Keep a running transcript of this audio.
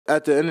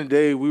At the end of the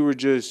day, we were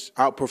just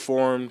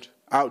outperformed,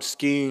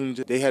 out-schemed.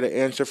 They had an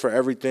answer for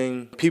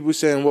everything. People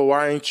saying, well,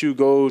 why ain't you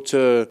go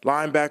to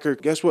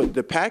linebacker? Guess what?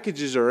 The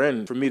packages are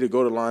in for me to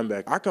go to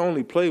linebacker. I can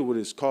only play what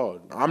it's called.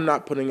 I'm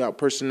not putting out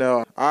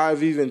personnel.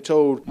 I've even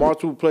told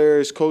multiple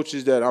players,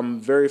 coaches, that I'm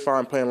very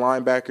fine playing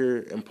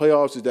linebacker in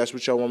playoffs if that's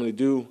what y'all want me to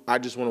do. I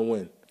just want to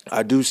win.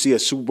 I do see a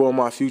Super Bowl in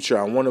my future.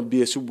 I want to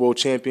be a Super Bowl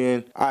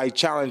champion. I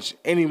challenge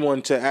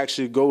anyone to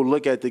actually go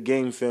look at the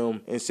game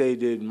film and say,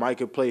 did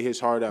Micah play his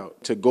heart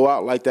out? To go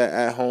out like that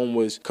at home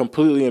was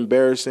completely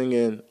embarrassing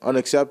and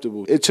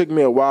unacceptable. It took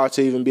me a while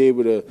to even be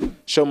able to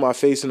show my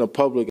face in the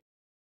public.